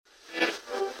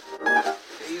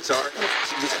No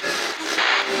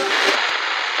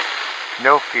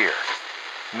fear.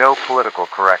 No political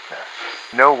correctness.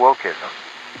 No wokeism.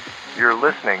 You're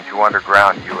listening to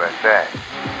Underground USA.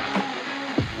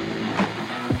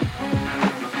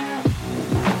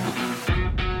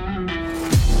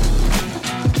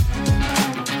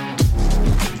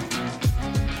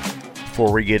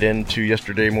 Before we get into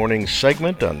yesterday morning's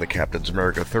segment on the Captain's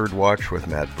America Third Watch with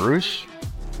Matt Bruce,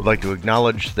 we'd like to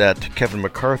acknowledge that Kevin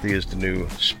McCarthy is the new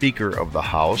Speaker of the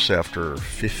House after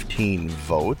 15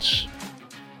 votes.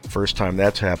 First time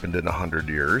that's happened in 100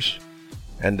 years.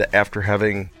 And after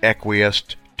having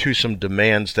acquiesced to some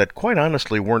demands that quite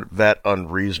honestly weren't that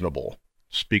unreasonable.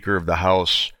 Speaker of the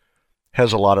House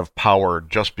has a lot of power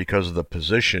just because of the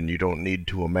position. You don't need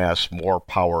to amass more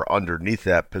power underneath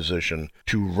that position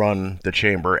to run the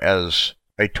chamber as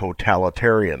a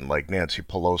totalitarian like Nancy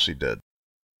Pelosi did.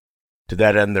 To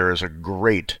that end, there is a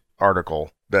great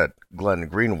article that Glenn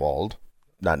Greenwald,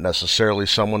 not necessarily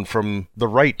someone from the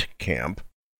right camp,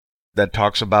 that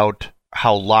talks about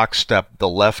how lockstep the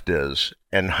left is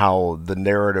and how the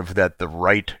narrative that the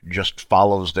right just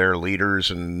follows their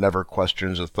leaders and never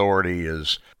questions authority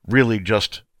is really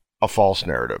just a false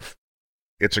narrative.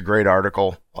 It's a great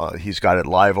article. He's got it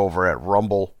live over at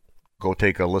Rumble. Go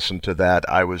take a listen to that.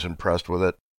 I was impressed with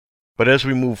it. But as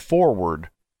we move forward,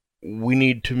 we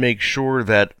need to make sure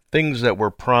that things that were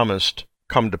promised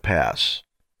come to pass.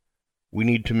 We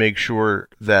need to make sure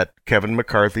that Kevin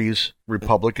McCarthy's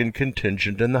Republican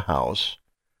contingent in the House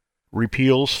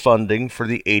repeals funding for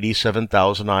the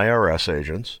 87,000 IRS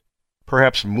agents,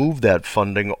 perhaps move that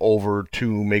funding over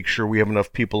to make sure we have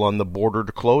enough people on the border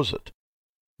to close it.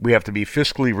 We have to be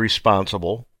fiscally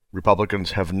responsible.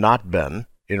 Republicans have not been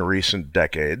in recent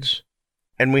decades.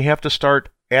 And we have to start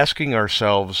asking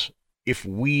ourselves if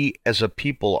we as a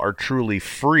people are truly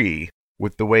free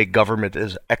with the way government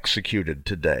is executed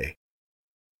today.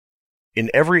 In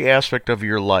every aspect of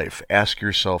your life, ask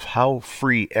yourself, how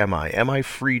free am I? Am I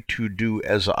free to do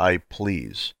as I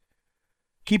please?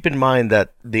 Keep in mind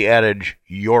that the adage,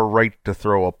 your right to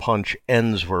throw a punch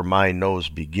ends where my nose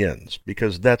begins,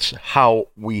 because that's how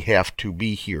we have to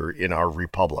be here in our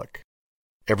republic.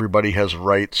 Everybody has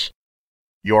rights.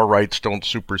 Your rights don't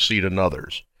supersede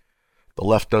another's. The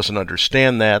left doesn't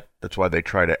understand that. That's why they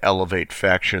try to elevate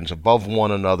factions above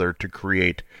one another to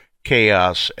create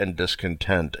chaos and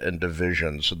discontent and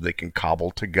division so they can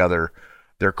cobble together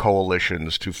their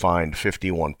coalitions to find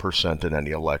 51% in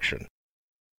any election.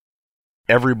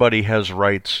 Everybody has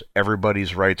rights.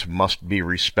 Everybody's rights must be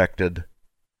respected.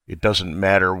 It doesn't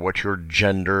matter what your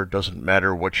gender, doesn't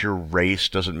matter what your race,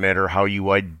 doesn't matter how you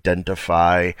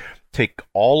identify. Take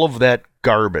all of that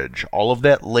garbage, all of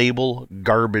that label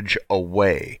garbage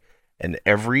away, and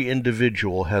every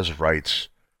individual has rights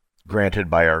granted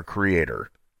by our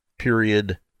Creator.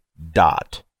 Period.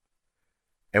 Dot.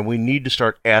 And we need to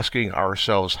start asking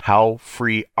ourselves, how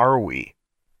free are we?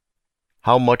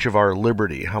 How much of our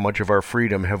liberty, how much of our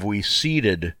freedom have we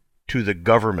ceded to the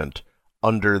government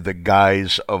under the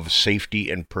guise of safety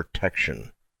and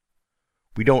protection?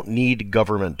 We don't need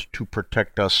government to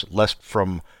protect us lest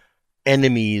from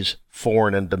enemies,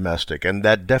 foreign and domestic. And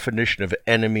that definition of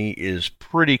enemy is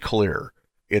pretty clear.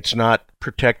 It's not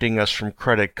protecting us from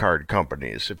credit card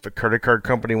companies. If a credit card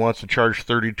company wants to charge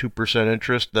 32%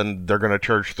 interest, then they're going to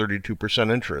charge 32%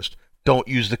 interest. Don't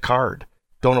use the card.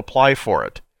 Don't apply for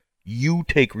it. You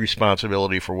take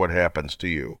responsibility for what happens to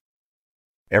you.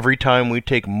 Every time we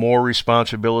take more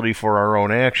responsibility for our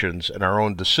own actions and our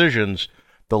own decisions,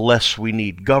 the less we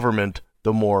need government,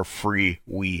 the more free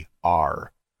we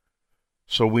are.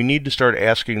 So we need to start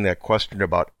asking that question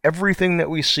about everything that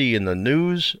we see in the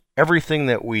news, everything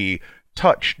that we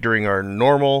touch during our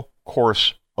normal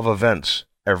course of events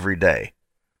every day.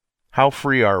 How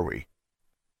free are we?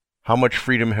 How much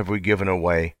freedom have we given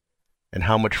away? And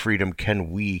how much freedom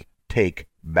can we take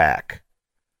back?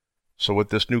 So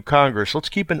with this new Congress, let's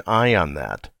keep an eye on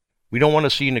that. We don't want to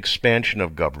see an expansion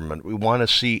of government. We want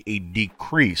to see a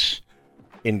decrease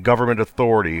in government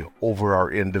authority over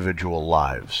our individual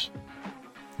lives.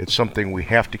 It's something we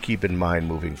have to keep in mind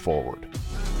moving forward.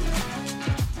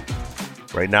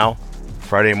 Right now,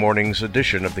 Friday morning's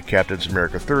edition of the Captain's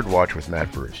America Third Watch with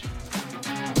Matt Bruce.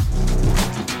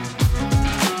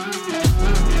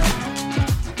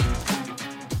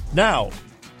 Now,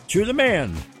 to the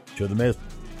man, to the myth,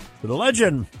 to the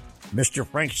legend, Mr.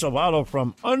 Frank Salvato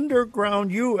from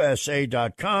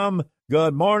UndergroundUSA.com.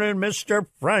 Good morning, Mr.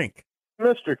 Frank.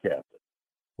 Mr. Captain.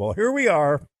 Well, here we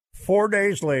are, 4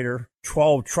 days later,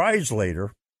 12 tries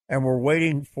later, and we're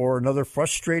waiting for another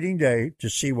frustrating day to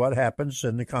see what happens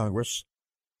in the Congress,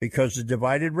 because the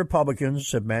divided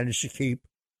Republicans have managed to keep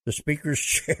the Speaker's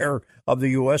chair of the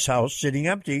U.S. House sitting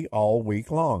empty all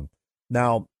week long.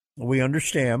 Now, we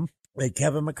understand that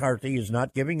Kevin McCarthy is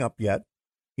not giving up yet.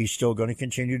 He's still going to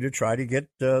continue to try to get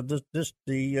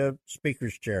the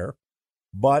Speaker's chair.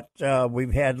 But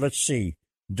we've had, let's see,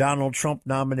 Donald Trump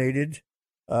nominated.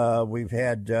 We've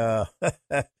had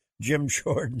Jim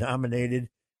Jordan nominated.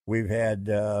 We've had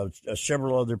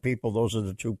several other people. Those are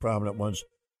the two prominent ones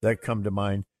that come to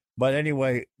mind. But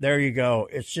anyway, there you go.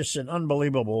 It's just an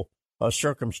unbelievable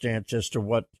circumstance as to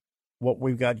what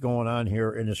we've got going on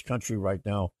here in this country right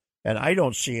now. And I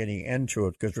don't see any end to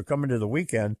it because we're coming to the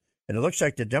weekend, and it looks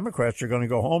like the Democrats are going to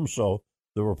go home, so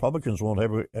the Republicans won't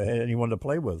have anyone to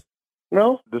play with.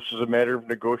 No, this is a matter of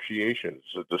negotiations.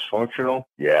 Is it dysfunctional?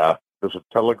 Yeah. Does it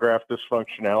telegraph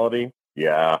dysfunctionality?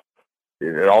 Yeah.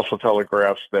 It also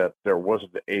telegraphs that there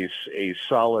wasn't a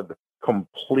solid,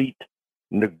 complete,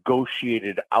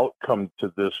 negotiated outcome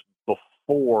to this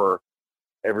before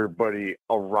everybody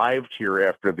arrived here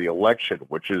after the election,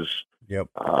 which is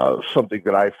something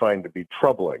that I find to be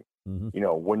troubling. Mm-hmm. You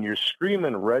know, when you're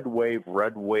screaming red wave,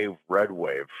 red wave, red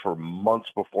wave for months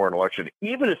before an election,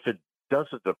 even if it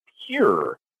doesn't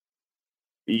appear,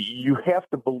 you have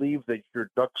to believe that your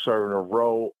ducks are in a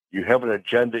row, you have an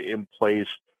agenda in place,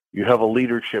 you have a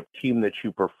leadership team that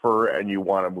you prefer, and you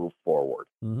want to move forward.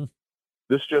 Mm-hmm.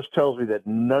 This just tells me that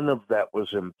none of that was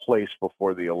in place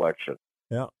before the election.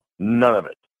 Yeah. None of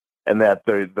it. And that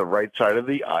the right side of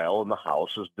the aisle in the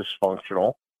House is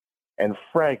dysfunctional and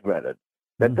fragmented.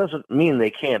 That doesn't mean they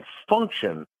can't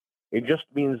function. It just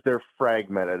means they're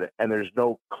fragmented and there's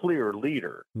no clear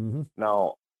leader. Mm-hmm.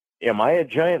 Now, am I a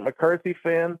giant McCarthy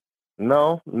fan?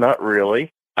 No, not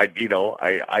really. I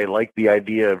like the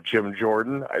idea of Jim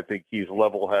Jordan. I think he's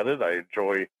level-headed. I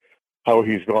enjoy how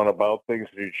he's gone about things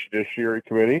in the Judiciary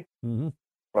Committee. Mm-hmm.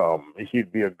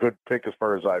 He'd be a good pick as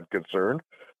far as I'm concerned.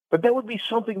 But that would be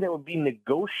something that would be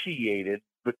negotiated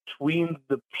between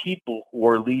the people who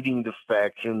are leading the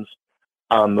factions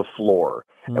on the floor.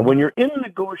 Mm-hmm. And when you're in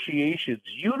negotiations,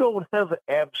 you don't have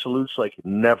absolutes like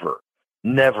never.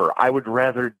 I would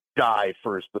rather die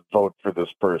first than vote for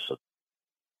this person.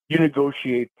 You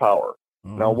negotiate power.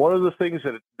 Mm-hmm. Now, one of the things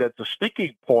that's a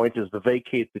sticking point is the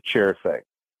vacate the chair thing.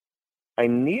 I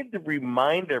need to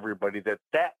remind everybody that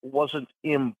wasn't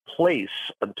in place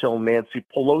until Nancy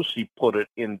Pelosi put it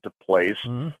into place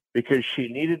because she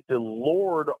needed to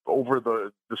lord over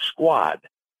the squad.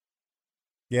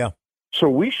 Yeah. So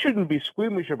we shouldn't be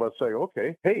squeamish about saying,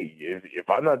 okay, hey, if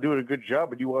I'm not doing a good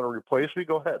job and you want to replace me,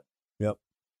 go ahead. Yep.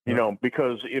 You know,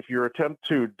 because if your attempt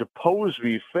to depose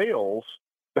me fails,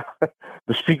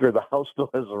 the Speaker of the House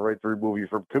still has the right to remove you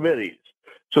from committees.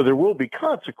 So there will be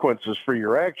consequences for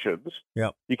your actions.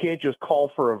 Yep. You can't just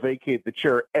call for a vacate the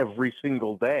chair every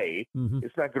single day. Mm-hmm.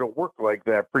 It's not going to work like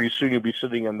that. Pretty soon you'll be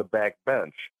sitting on the back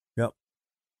bench. Yep.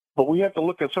 But we have to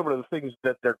look at some of the things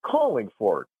that they're calling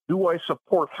for. Do I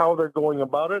support how they're going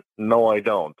about it? No, I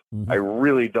don't. Mm-hmm. I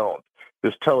really don't.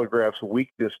 This telegraphs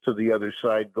weakness to the other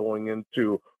side going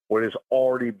into what has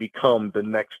already become the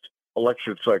next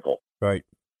election cycle. Right.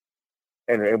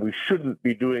 And we shouldn't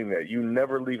be doing that. You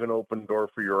never leave an open door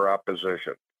for your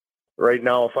opposition. Right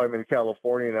now, if I'm in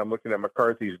California and I'm looking at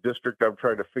McCarthy's district, I'm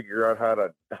trying to figure out how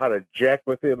to jack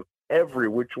with him every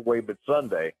which way but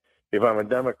Sunday if I'm a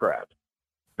Democrat.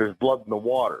 There's blood in the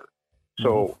water.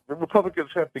 So the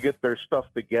Republicans have to get their stuff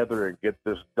together and get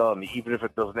this done, even if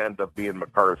it doesn't end up being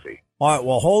McCarthy. All right,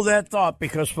 well, hold that thought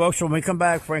because, folks, when we come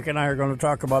back, Frank and I are going to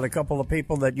talk about a couple of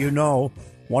people that you know.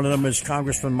 One of them is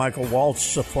Congressman Michael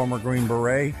Waltz, a former Green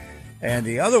Beret, and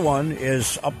the other one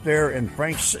is up there in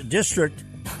Frank's district,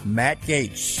 Matt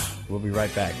Gaetz. We'll be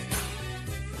right back.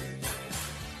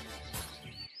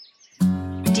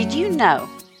 Did you know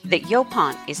that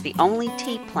Yaupon is the only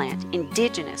tea plant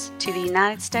indigenous to the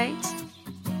United States?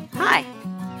 Hi,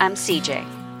 I'm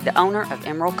CJ, the owner of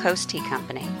Emerald Coast Tea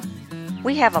Company.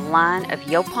 We have a line of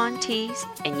Yaupon teas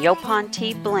and Yaupon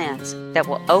tea blends that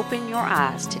will open your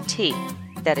eyes to tea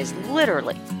that is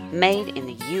literally made in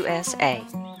the USA.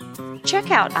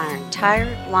 Check out our entire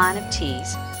line of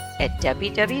teas at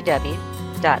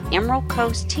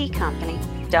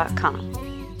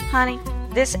www.emeraldcoastteacompany.com. Honey,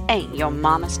 this ain't your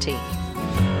mama's tea.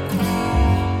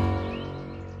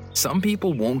 Some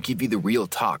people won't give you the real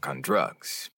talk on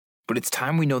drugs, but it's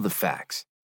time we know the facts.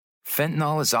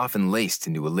 Fentanyl is often laced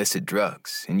into illicit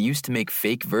drugs and used to make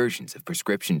fake versions of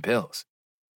prescription pills.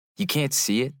 You can't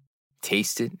see it,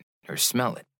 taste it, or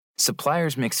smell it.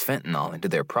 Suppliers mix fentanyl into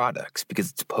their products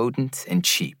because it's potent and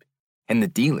cheap, and the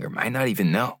dealer might not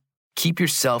even know. Keep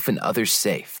yourself and others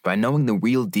safe by knowing the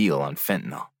real deal on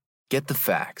fentanyl. Get the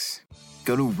facts.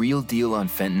 Go to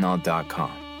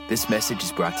realdealonfentanyl.com. This message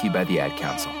is brought to you by the Ad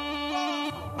Council.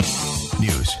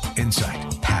 News,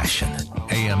 insight, passion.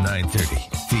 AM 930,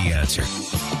 The Answer.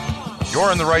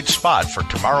 You're in the right spot for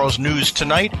tomorrow's news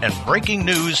tonight and breaking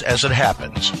news as it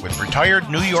happens with retired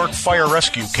New York Fire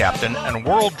Rescue Captain and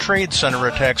World Trade Center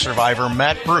attack survivor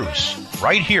Matt Bruce,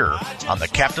 right here on the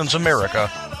Captain's America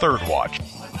Third Watch.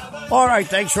 All right,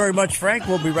 thanks very much, Frank.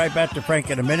 We'll be right back to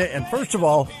Frank in a minute. And first of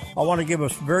all, I want to give a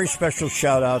very special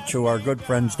shout-out to our good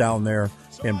friends down there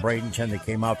in Bradenton that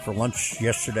came out for lunch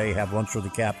yesterday, have lunch with the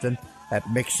captain at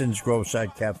Mixon's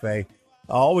Groveside Cafe.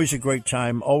 Always a great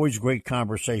time, always great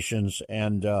conversations,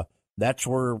 and that's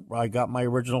where I got my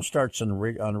original starts on the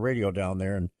radio down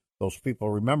there, and those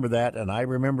people remember that, and I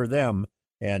remember them,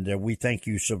 and we thank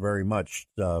you so very much.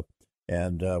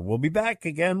 And we'll be back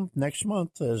again next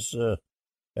month as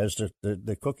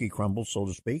the cookie crumbles, so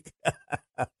to speak.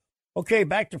 Okay,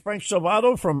 back to Frank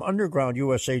Salvato from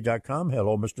UndergroundUSA.com.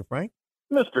 Hello, Mr. Frank.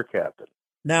 Mr. Captain.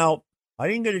 Now, I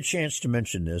didn't get a chance to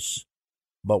mention this,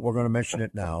 but we're going to mention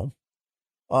it now.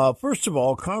 First of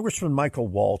all, Congressman Michael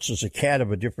Waltz is a cat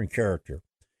of a different character.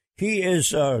 He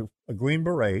is a Green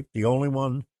Beret, the only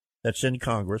one that's in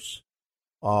Congress.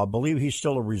 I believe he's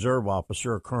still a reserve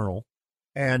officer, a colonel.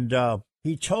 And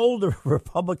he told the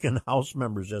Republican House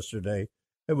members yesterday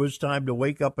it was time to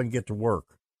wake up and get to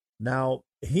work. Now,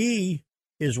 he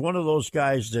is one of those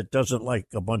guys that doesn't like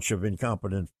a bunch of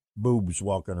incompetent boobs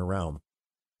walking around.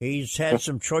 He's had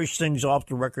some choice things off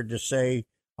the record to say.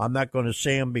 I'm not going to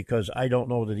say them because I don't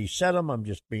know that he said them. I'm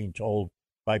just being told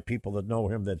by people that know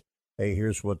him that, hey,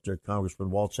 here's what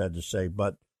Congressman Waltz had to say.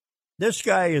 But this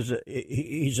guy is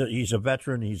he's a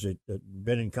veteran. He's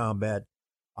been in combat.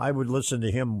 I would listen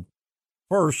to him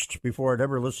first before I'd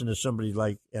ever listen to somebody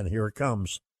like, and here it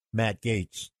comes, Matt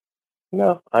Gaetz.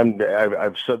 No,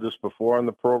 I've said this before on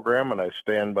the program, and I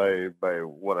stand by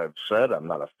what I've said. I'm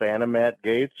not a fan of Matt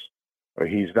Gaetz.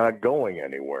 He's not going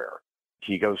anywhere.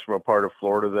 He comes from a part of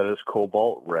Florida that is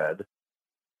cobalt red,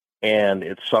 and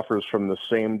it suffers from the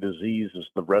same disease as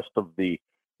the rest of the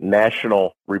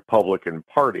National Republican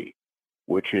Party,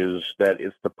 which is that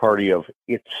it's the party of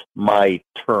it's my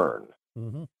turn.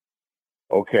 Mm-hmm.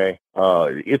 Okay,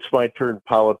 it's my turn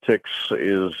politics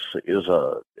is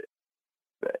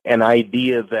an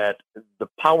idea that the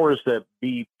powers that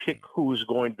be pick who's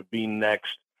going to be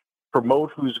next,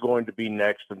 promote who's going to be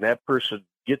next, and that person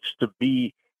gets to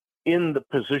be in the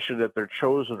position that they're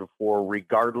chosen for,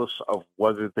 regardless of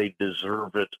whether they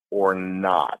deserve it or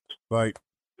not. Right.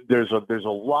 There's a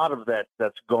lot of that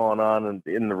that's gone on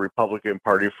in the Republican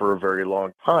Party for a very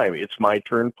long time. It's my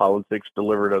turn politics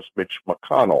delivered us Mitch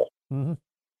McConnell. Mm-hmm.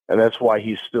 And that's why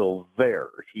he's still there.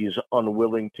 He's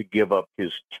unwilling to give up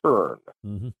his turn.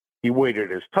 Mm-hmm. He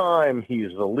waited his time.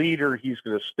 He's the leader. He's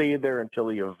going to stay there until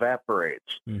he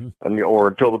evaporates, or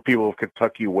until the people of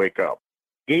Kentucky wake up.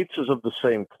 Gaetz is of the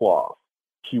same cloth.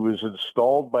 He was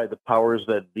installed by the powers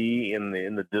that be in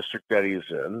the district that he's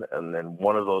in, and then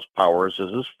one of those powers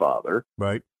is his father.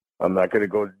 Right. I'm not going to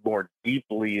go more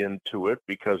deeply into it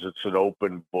because it's an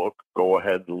open book. Go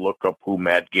ahead and look up who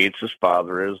Matt Gaetz'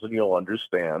 father is, and you'll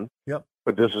understand. Yep.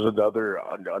 But this is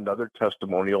another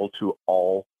testimonial to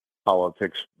all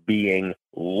politics being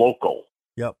local.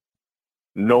 Yep.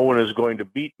 No one is going to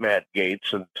beat Matt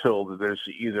Gaetz until there's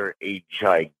either a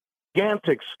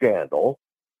gigantic scandal,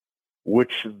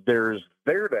 which there's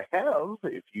there to have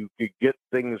if you could get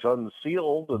things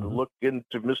unsealed and look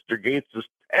into Mr. Gates'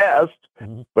 past,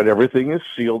 but everything is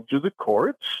sealed through the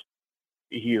courts.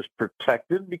 He is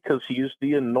protected because he is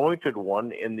the anointed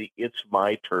one in the it's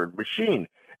my turn machine.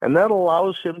 And that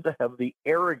allows him to have the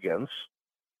arrogance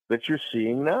that you're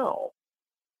seeing now.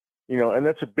 You know, and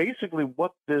that's basically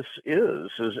what this is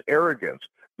arrogance.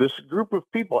 This group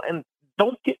of people, and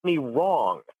don't get me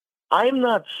wrong, I'm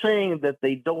not saying that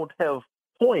they don't have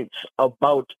points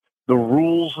about the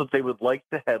rules that they would like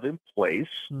to have in place,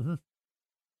 and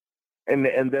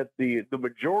that the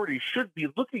majority should be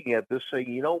looking at this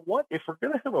saying, you know what, if we're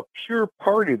going to have a pure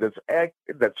party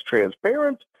that's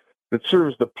transparent, that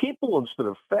serves the people instead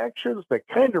of factions, that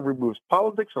kind of removes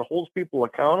politics and holds people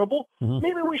accountable,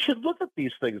 maybe we should look at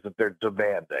these things that they're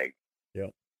demanding. Yeah.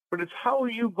 But it's how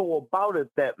you go about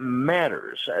it that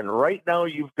matters. And right now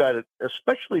you've got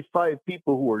especially 5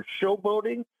 people who are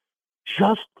showboating,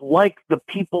 just like the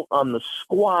people on the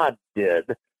squad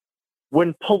did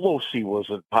when Pelosi was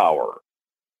in power.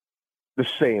 The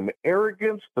same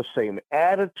arrogance, the same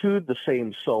attitude, the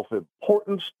same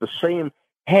self-importance, the same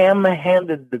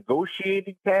ham-handed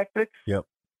negotiating tactics. Yep.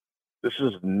 This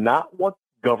is not what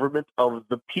government of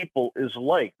the people is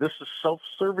like. This is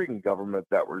self-serving government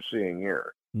that we're seeing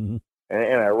here. And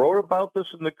And I wrote about this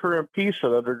in the current piece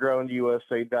at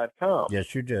undergroundusa.com.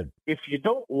 Yes, you did. If you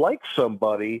don't like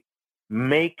somebody,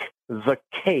 make the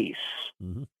case.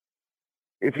 Mm-hmm.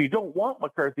 If you don't want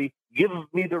McCarthy, give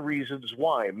me the reasons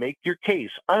why. Make your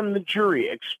case. I'm the jury.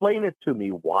 Explain it to me.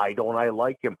 Why don't I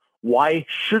like him? Why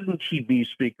shouldn't he be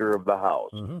Speaker of the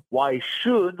House? Mm-hmm. Why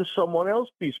should someone else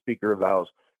be Speaker of the House?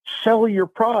 Sell your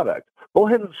product. Go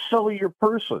ahead and sell your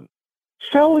person.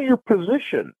 Sell your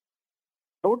position.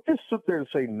 Don't just sit there and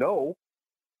say no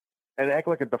and act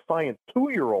like a defiant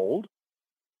 2-year-old.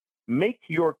 Make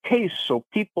your case so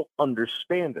people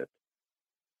understand it.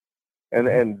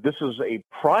 And this is a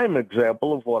prime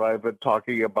example of what I've been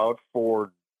talking about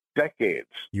for decades.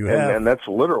 You have. And that's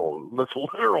literal. That's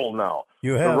literal now.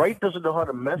 You have. The right doesn't know how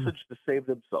to message to save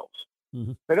themselves.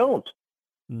 Mm-hmm. They don't.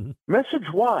 Mm-hmm. Message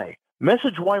why.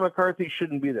 Message why McCarthy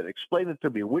shouldn't be there. Explain it to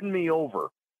me. Win me over.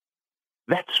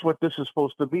 That's what this is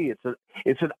supposed to be.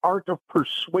 It's an art of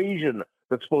persuasion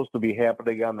that's supposed to be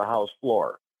happening on the House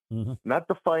floor. Mm-hmm. Not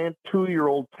defiant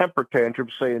 2-year-old temper tantrum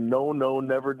saying no, no,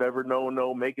 never, never, no,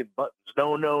 no, making buttons.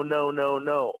 No, no, no, no,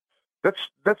 no.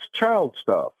 That's child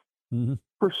stuff. Mm-hmm.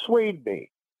 Persuade me.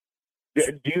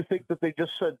 Do you think that they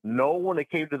just said no when it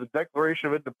came to the Declaration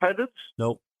of Independence?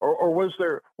 Nope. Or was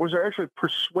there actually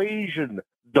persuasion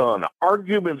done,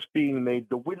 arguments being made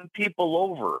to win people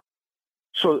over,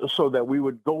 so that we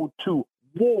would go to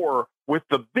war with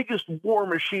the biggest war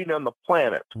machine on the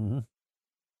planet? Mm-hmm.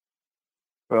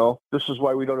 Well, this is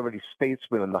why we don't have any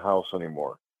statesmen in the House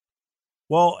anymore.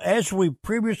 Well, as we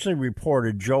previously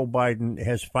reported, Joe Biden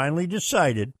has finally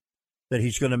decided that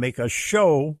he's going to make a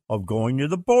show of going to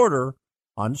the border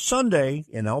on Sunday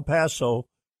in El Paso,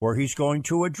 where he's going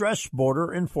to address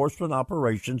border enforcement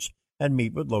operations and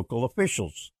meet with local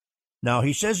officials. Now,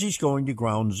 he says he's going to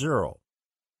Ground Zero.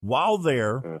 While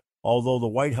there, although the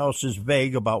White House is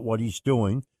vague about what he's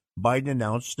doing, Biden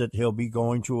announced that he'll be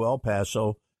going to El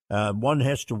Paso. One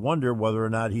has to wonder whether or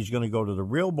not he's going to go to the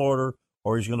real border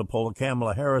or he's going to pull a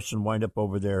Kamala Harris and wind up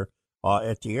over there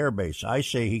at the air base. I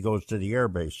say he goes to the air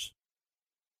base.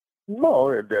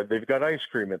 No, they've got ice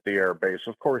cream at the air base.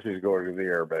 Of course he's going to the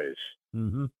air base.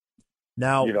 Mm-hmm.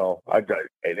 Now, you know,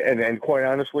 and quite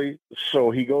honestly,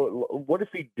 so what if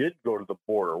he did go to the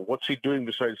border? What's he doing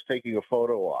besides taking a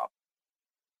photo op?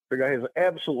 The guy has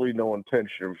absolutely no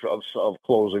intention of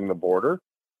closing the border.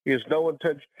 He has no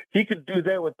intention. He could do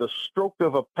that with the stroke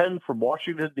of a pen from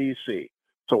Washington, D.C.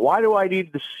 So why do I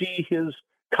need to see his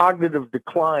cognitive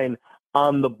decline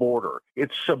on the border?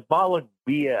 It's symbolic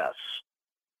BS.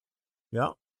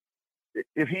 Yeah.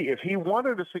 If he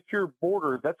wanted a secure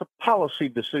border, that's a policy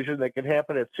decision that can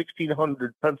happen at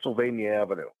 1600 Pennsylvania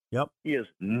Avenue. Yep. He has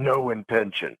no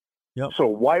intention. Yep. So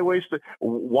why waste it?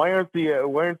 Why aren't the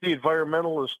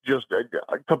environmentalists just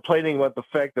complaining about the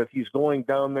fact that he's going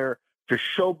down there to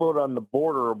showboat on the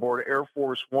border aboard Air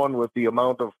Force One with the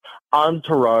amount of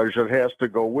entourage that has to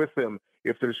go with him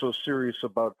if they're so serious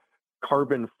about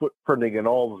carbon footprinting and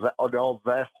all that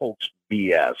hoax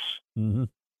BS? Mm-hmm.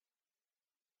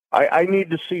 I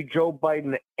need to see Joe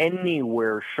Biden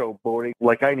anywhere showboating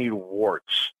like I need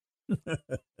warts.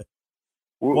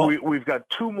 We've got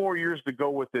 2 more years to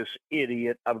go with this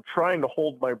idiot. I'm trying to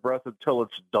hold my breath until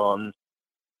it's done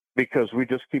because we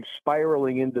just keep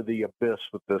spiraling into the abyss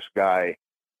with this guy.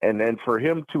 And then for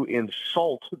him to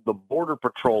insult the Border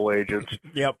Patrol agents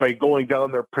yep. by going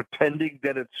down there pretending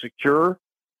that it's secure,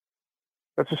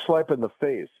 that's a slap in the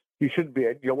face. He shouldn't be.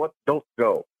 You know what? Don't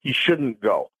go. He shouldn't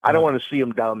go. I don't want to see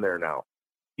him down there now.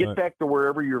 Get back to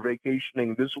wherever you're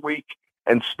vacationing this week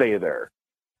and stay there.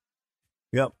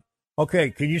 Yep. Okay,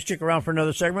 can you stick around for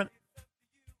another segment?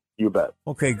 You bet.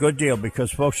 Okay, good deal,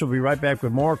 because folks will be right back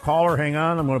with more. Caller, hang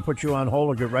on. I'm going to put you on hold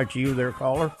and get right to you there,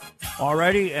 caller. All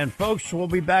righty, and folks, we'll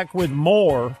be back with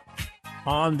more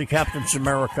on the Captain's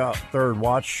America Third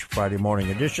Watch Friday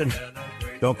morning edition.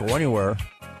 Don't go anywhere.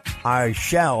 I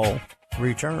shall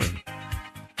return.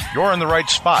 You're in the right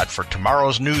spot for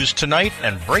tomorrow's news tonight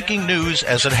and breaking news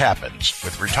as it happens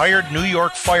with retired New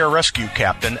York Fire Rescue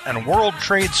Captain and World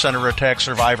Trade Center attack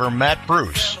survivor Matt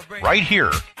Bruce, right here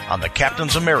on the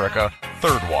Captain's America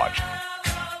Third Watch.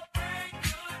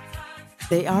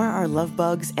 They are our love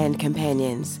bugs and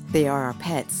companions. They are our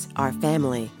pets, our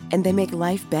family, and they make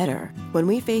life better. When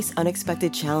we face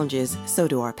unexpected challenges, so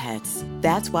do our pets.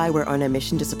 That's why we're on a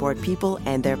mission to support people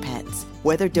and their pets.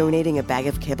 Whether donating a bag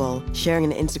of kibble, sharing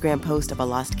an Instagram post of a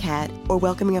lost cat, or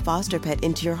welcoming a foster pet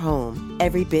into your home,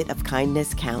 every bit of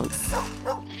kindness counts.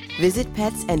 Visit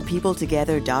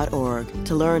petsandpeopletogether.org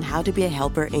to learn how to be a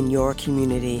helper in your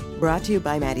community. Brought to you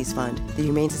by Maddie's Fund, the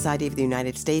Humane Society of the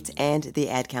United States, and the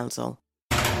Ad Council.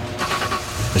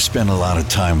 I spent a lot of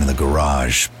time in the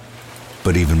garage,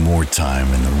 but even more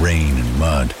time in the rain and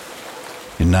mud.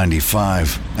 In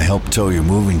 95, I helped tow your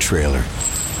moving trailer.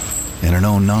 And in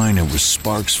 09, it was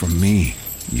sparks from me,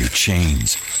 your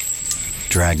chains,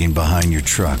 dragging behind your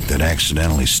truck that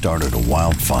accidentally started a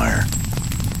wildfire.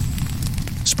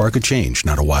 Spark a change,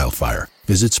 not a wildfire.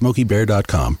 Visit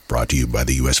SmokeyBear.com, brought to you by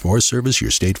the U.S. Forest Service,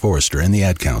 your state forester, and the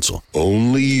Ad Council.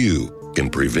 Only you can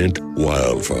prevent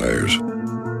wildfires.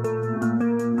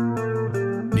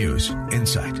 News,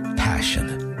 insight,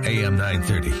 passion. AM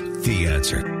 930, The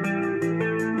Answer.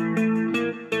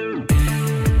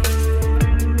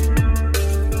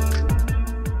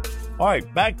 All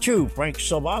right, back to Frank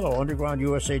Salvato,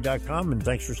 UndergroundUSA.com, and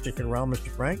thanks for sticking around, Mr.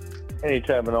 Frank.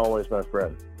 Anytime and always, my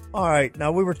friend. All right,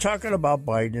 now we were talking about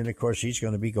Biden, and of course he's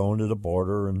going to be going to the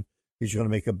border, and he's going to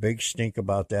make a big stink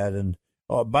about that. And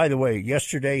by the way,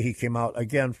 yesterday he came out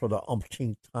again for the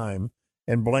umpteenth time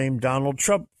and blamed Donald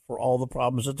Trump for all the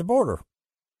problems at the border.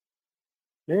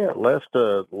 Yeah, last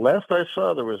I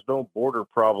saw, there was no border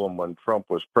problem when Trump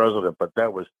was president, but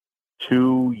that was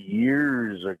 2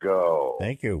 years ago.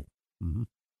 Thank you. Mm-hmm.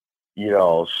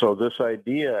 So this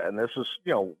idea, and this is,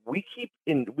 we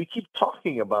keep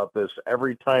talking about this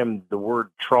every time the word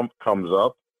Trump comes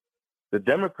up. The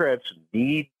Democrats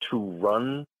need to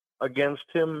run against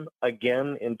him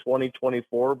again in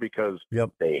 2024 because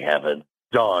they haven't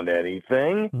done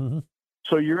anything. Mm-hmm.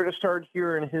 So you're going to start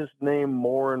hearing his name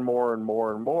more and more and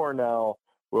more and more now.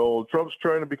 Well, Trump's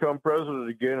trying to become president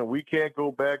again, and we can't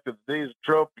go back to the days of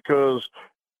Trump because...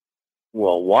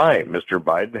 Well, why, Mr.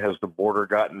 Biden? Has the border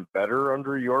gotten better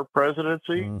under your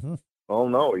presidency? Mm-hmm. Well,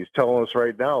 no. He's telling us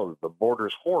right now that the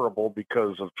border's horrible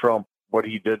because of Trump, what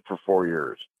he did for 4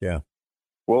 years. Yeah.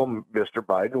 Well, Mr.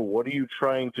 Biden, what are you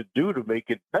trying to do to make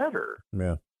it better?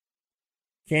 Yeah.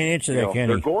 Can't answer that, can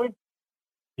he?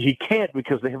 He can't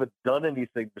because they haven't done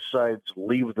anything besides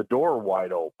leave the door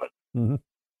wide open. Mm-hmm.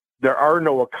 There are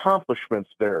no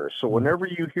accomplishments there. So whenever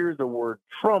you hear the word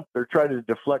Trump, they're trying to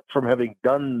deflect from having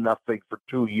done nothing for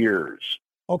 2 years.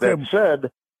 Okay. That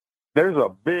said, there's a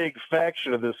big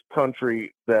faction of this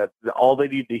country that all they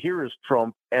need to hear is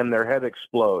Trump and their head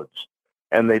explodes.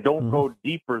 And they don't go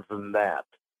deeper than that.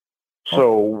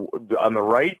 So on the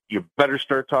right, you better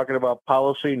start talking about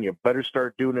policy and you better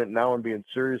start doing it now and being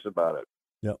serious about it.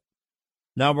 Yep.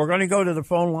 Now we're going to go to the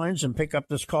phone lines and pick up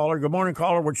this caller. Good morning,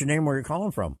 caller. What's your name? Where are you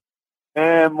calling from?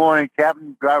 Good morning,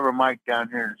 Captain. Driver Mike down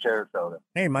here in Sarasota.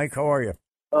 Hey, Mike, how are you?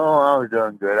 Oh, I was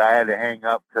doing good. I had to hang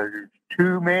up because there's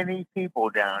too many people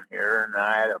down here, and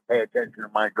I had to pay attention to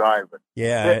my driving.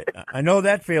 Yeah, I know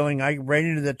that feeling. I ran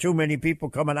into the too many people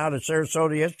coming out of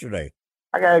Sarasota yesterday.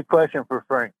 I got a question for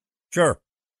Frank. Sure.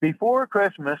 Before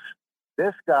Christmas,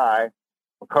 this guy,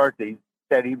 McCarthy,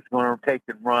 said he was going to take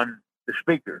and run the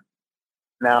speaker.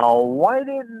 Now, why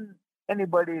didn't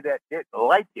anybody that didn't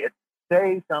like it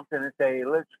say something and say,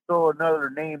 let's throw another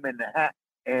name in the hat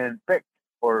and pick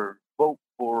or vote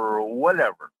for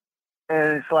whatever?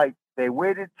 And it's like they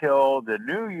waited till the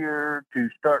new year to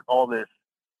start all this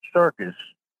circus.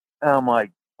 And I'm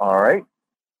like, all right.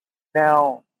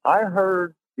 Now, I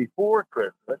heard before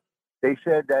Christmas, they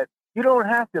said that you don't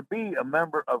have to be a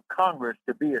member of Congress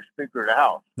to be a Speaker of the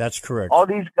House. That's correct. All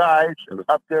these guys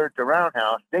up there at the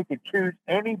Roundhouse, they can choose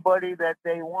anybody that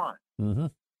they want. Mm-hmm.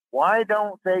 Why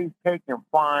don't they take and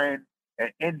find an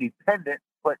independent,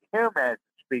 put him as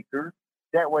Speaker?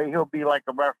 That way he'll be like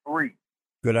a referee.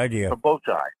 Good idea. For both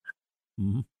sides.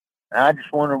 Mm-hmm. And I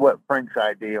just wonder what Frank's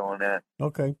idea on that.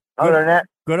 Okay. Other than that,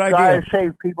 good idea. Guys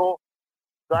save people.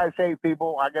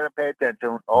 I got to pay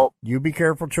attention. Oh, you be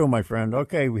careful too, my friend.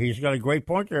 Okay, he's got a great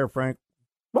point there, Frank.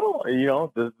 Well,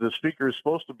 the speaker is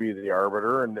supposed to be the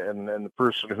arbiter and the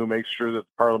person who makes sure that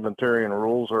the parliamentarian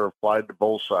rules are applied to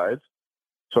both sides.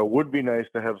 So it would be nice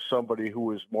to have somebody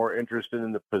who is more interested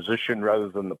in the position rather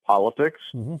than the politics.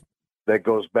 Mm-hmm. That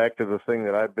goes back to the thing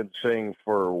that I've been saying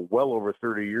for well over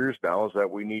 30 years now, is that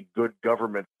we need good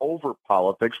government over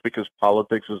politics because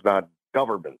politics is not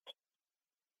government.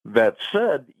 That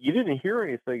said, you didn't hear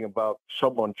anything about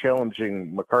someone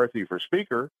challenging McCarthy for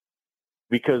Speaker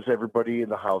because everybody in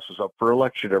the House is up for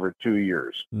election every 2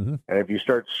 years. Mm-hmm. And if you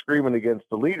start screaming against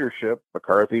the leadership,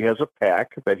 McCarthy has a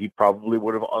pack that he probably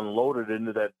would have unloaded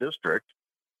into that district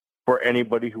for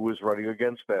anybody who was running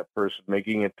against that person,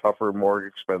 making it tougher, more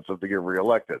expensive to get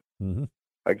reelected. Mm-hmm.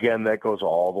 Again, that goes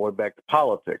all the way back to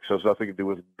politics. It has nothing to do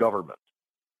with government.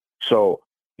 So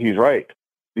he's right.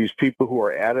 These people who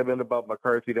are adamant about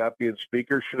McCarthy not being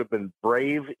Speaker should have been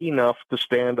brave enough to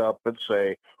stand up and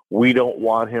say, we don't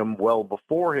want him well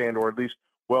beforehand, or at least,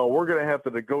 well, we're going to have to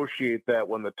negotiate that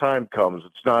when the time comes.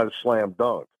 It's not a slam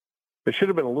dunk. They should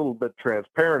have been a little bit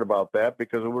transparent about that,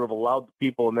 because it would have allowed the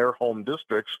people in their home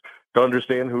districts to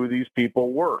understand who these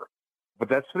people were. But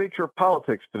that's the nature of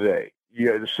politics today.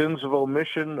 Yeah, the sins of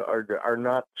omission are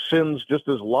not sins, just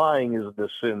as lying is the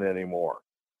sin anymore.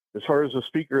 As far as the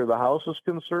Speaker of the House is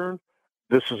concerned,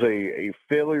 this is a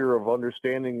failure of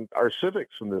understanding our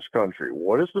civics in this country.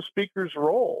 What is the Speaker's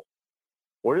role?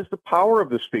 What is the power of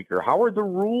the Speaker? How are the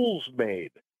rules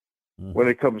made when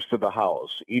it comes to the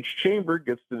House? Each chamber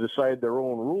gets to decide their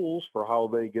own rules for how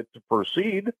they get to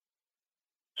proceed.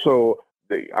 So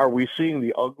are we seeing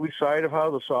the ugly side of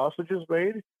how the sausage is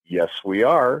made? Yes, we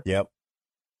are. Yep.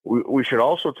 We should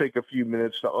also take a few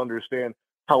minutes to understand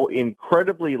how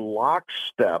incredibly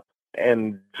lockstep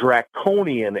and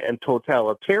draconian and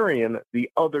totalitarian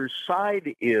the other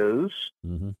side is,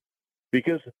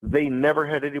 because they never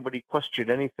had anybody question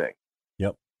anything.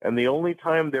 Yep. And the only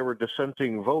time there were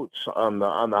dissenting votes on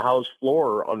the House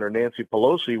floor under Nancy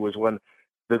Pelosi was when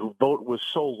the vote was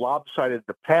so lopsided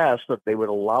to pass that they would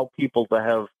allow people to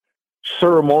have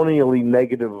ceremonially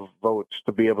negative votes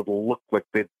to be able to look like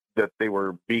that they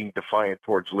were being defiant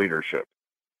towards leadership.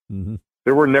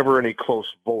 There were never any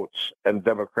close votes, and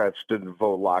Democrats didn't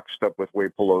vote lockstep with the way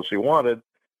Pelosi wanted,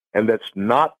 and that's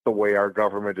not the way our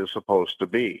government is supposed to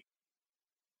be.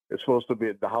 It's supposed to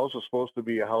be, the House is supposed to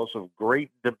be a house of great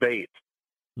debate,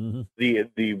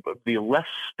 the less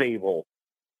stable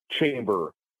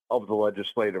chamber of the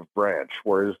legislative branch,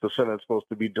 whereas the Senate's supposed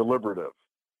to be deliberative.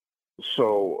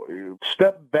 So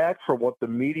step back from what the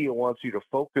media wants you to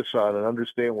focus on and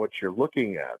understand what you're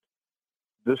looking at.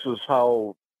 This is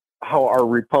how our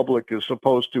republic is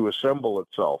supposed to assemble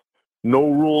itself. No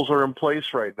rules are in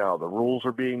place right now. The rules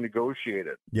are being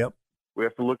negotiated. Yep. We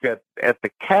have to look at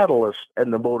the catalyst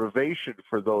and the motivation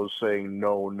for those saying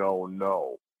no, no,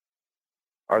 no.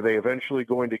 Are they eventually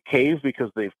going to cave because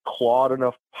they've clawed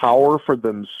enough power for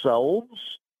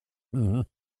themselves?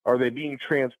 Are they being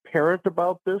transparent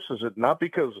about this? Is it not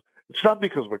because it's not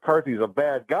because McCarthy's a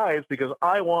bad guy? It's because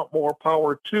I want more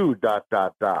power too. ...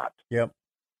 Yep.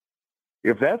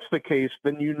 If that's the case,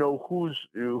 then you know who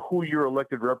your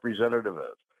elected representative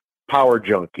is. Power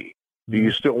junkie. Do you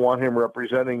still want him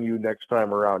representing you next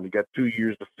time around? You got 2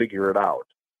 years to figure it out.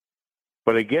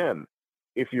 But again,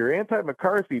 if you're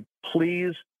anti-McCarthy,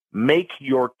 please make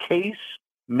your case,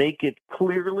 make it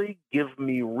clearly, give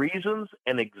me reasons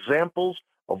and examples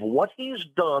of what he's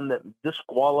done that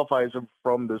disqualifies him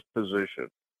from this position.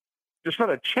 Just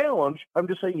not a challenge. I'm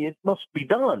just saying it must be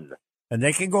done. And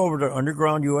they can go over to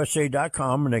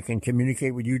undergroundusa.com and they can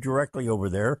communicate with you directly over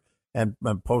there and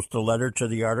post a letter to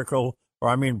the article,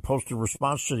 post a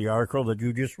response to the article that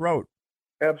you just wrote.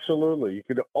 Absolutely. You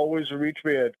can always reach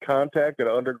me at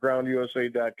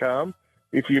contact@undergroundusa.com.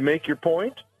 If you make your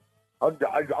point,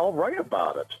 I'll write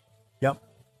about it. Yep.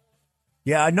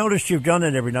 Yeah, I noticed you've done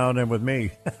it every now and then with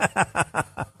me.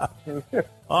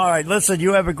 All right, listen,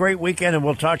 you have a great weekend, and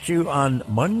we'll talk to you on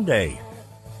Monday.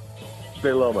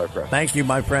 Stay low, my friend. Thank you,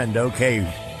 my friend. Okay,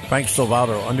 Frank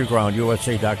Salvato,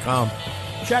 undergroundusa.com.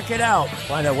 Check it out.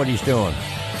 Find out what he's doing.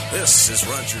 This is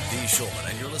Roger D.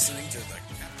 Schulman, and you're listening to the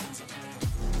Captain's.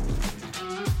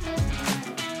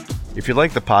 If you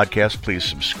like the podcast, please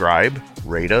subscribe,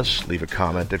 rate us, leave a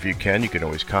comment if you can. You can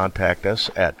always contact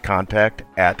us at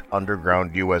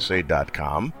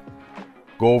contact@undergroundusa.com.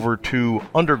 Go over to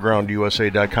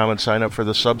undergroundusa.com and sign up for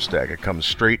the Substack. It comes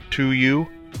straight to you.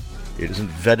 It isn't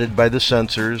vetted by the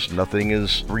censors. Nothing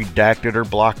is redacted or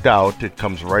blocked out. It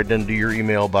comes right into your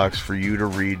email box for you to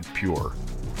read pure.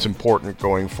 It's important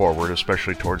going forward,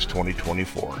 especially towards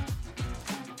 2024.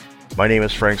 My name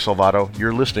is Frank Salvato.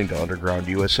 You're listening to Underground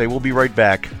USA. We'll be right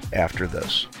back after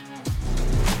this.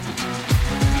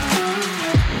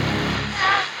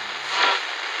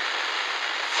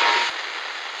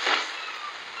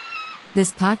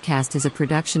 This podcast is a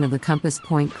production of the Compass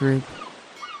Point Group.